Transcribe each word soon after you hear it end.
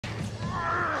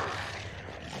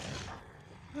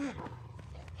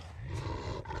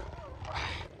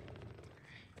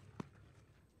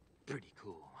Pretty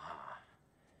cool, huh?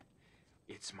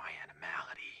 It's my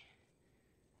animality.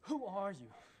 Who are you?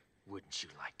 Wouldn't you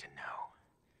like to know?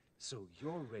 So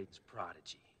you're Raiden's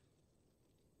prodigy.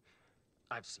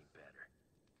 I've seen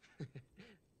better.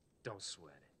 Don't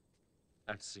sweat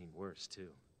it. I've seen worse, too.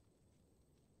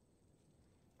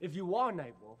 If you are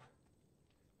Nightwolf,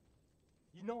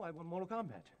 you know I won Mortal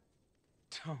Kombat.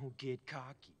 Don't get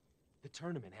cocky. The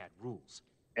tournament had rules.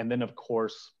 And then, of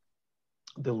course,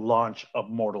 the launch of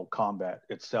Mortal Kombat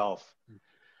itself.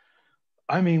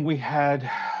 I mean, we had,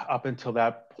 up until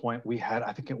that point, we had,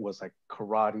 I think it was like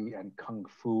karate and kung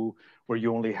fu, where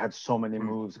you only had so many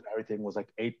moves and everything was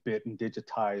like 8-bit and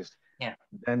digitized. Yeah.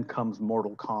 Then comes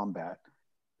Mortal Kombat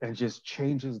and just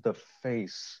changes the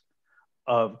face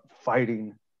of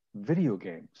fighting video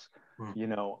games. You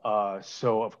know,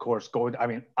 so of course,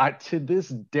 to this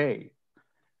day,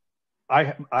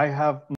 I have